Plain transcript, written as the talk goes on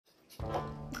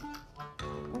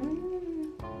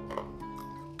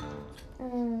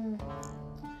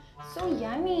so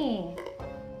yummy.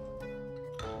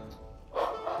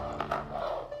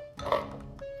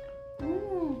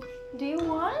 Do you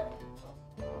want?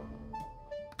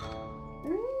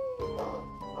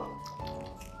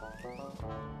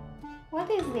 What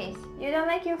is this? You don't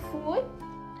like your food?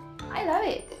 I love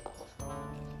it.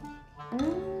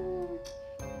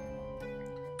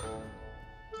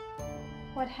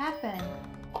 What happened?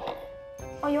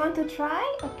 Oh, you want to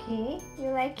try? Okay. You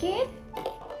like it?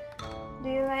 Do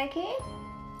you like it?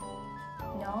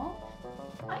 No?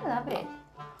 I love it.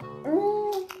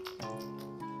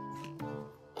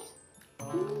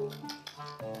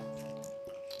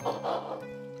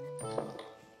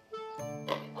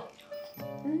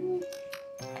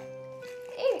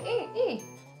 Eat.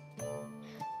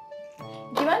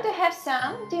 Do you want to have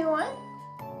some? Do you want?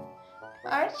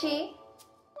 Archie?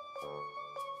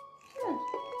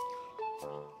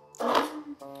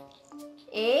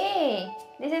 Hey,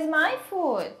 this is my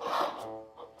food.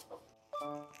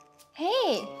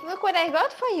 Hey, look what I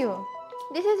got for you.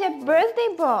 This is your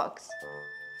birthday box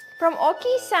from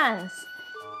Okie's Sons.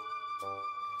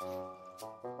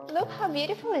 Look how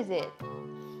beautiful is it.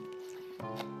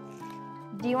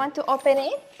 Do you want to open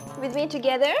it with me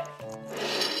together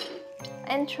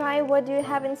and try what do you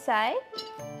have inside?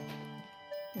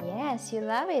 Yes, you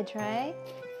love it, right?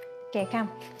 Okay, come.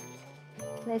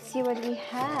 Let's see what we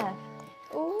have.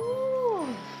 Ooh,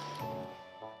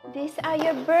 these are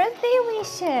your birthday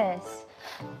wishes.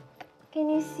 Can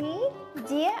you see?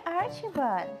 Dear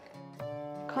Archibald,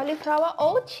 cauliflower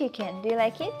oat chicken. Do you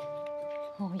like it?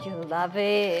 Oh, you love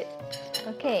it.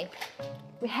 Okay,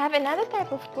 we have another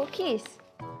type of cookies.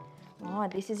 Oh,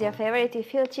 this is your favorite. You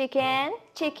feel chicken.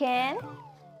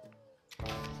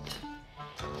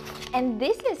 And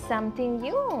this is something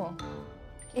new.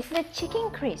 It's the chicken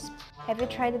crisp. Have you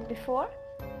tried it before?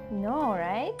 No,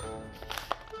 right?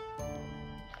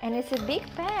 And it's a big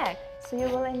pack, so you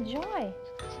will enjoy.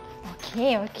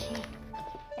 Okay.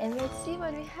 And let's see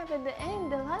what we have at the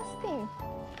end, the last thing.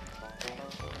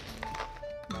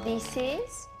 This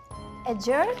is a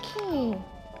jerky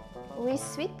with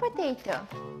sweet potato.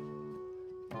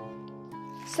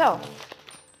 So,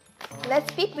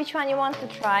 let's pick which one you want to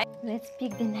try. Let's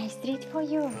pick the nice treat for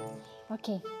you.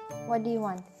 Okay, what do you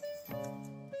want?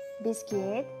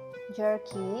 Biscuit,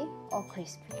 jerky, or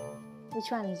crispy?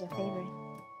 Which one is your favorite?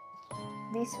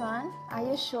 This one? Are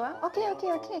you sure? Okay,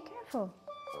 careful.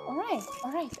 Alright,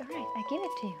 I give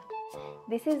it to you.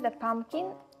 This is the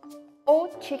pumpkin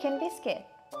oat chicken biscuit.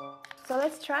 So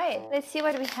let's try it. Let's see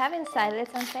what we have inside.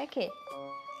 Let's unpack it.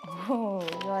 Oh,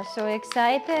 you are so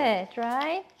excited,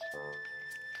 right?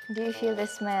 Do you feel the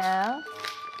smell?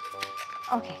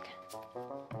 Okay.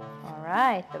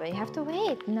 Alright, but you have to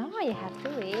wait. No, you have to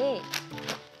wait.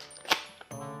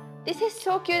 This is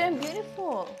so cute and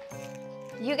beautiful.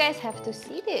 You guys have to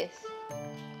see this.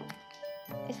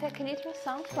 It's like little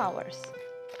sunflowers.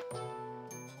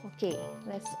 Okay,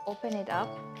 let's open it up.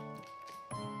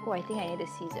 Oh, I think I need the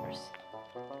scissors.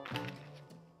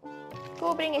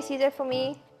 Go bring a scissor for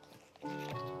me.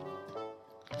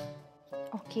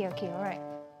 Okay, alright.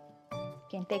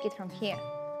 You can take it from here.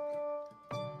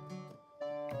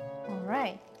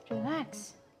 Alright,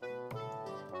 relax.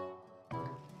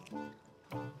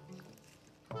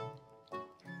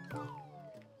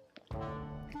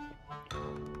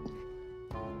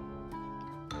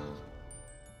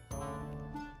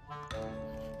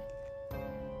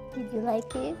 Did you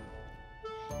like it?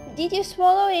 Did you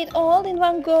swallow it all in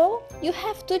one go? You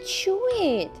have to chew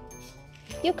it.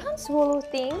 You can't swallow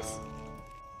things.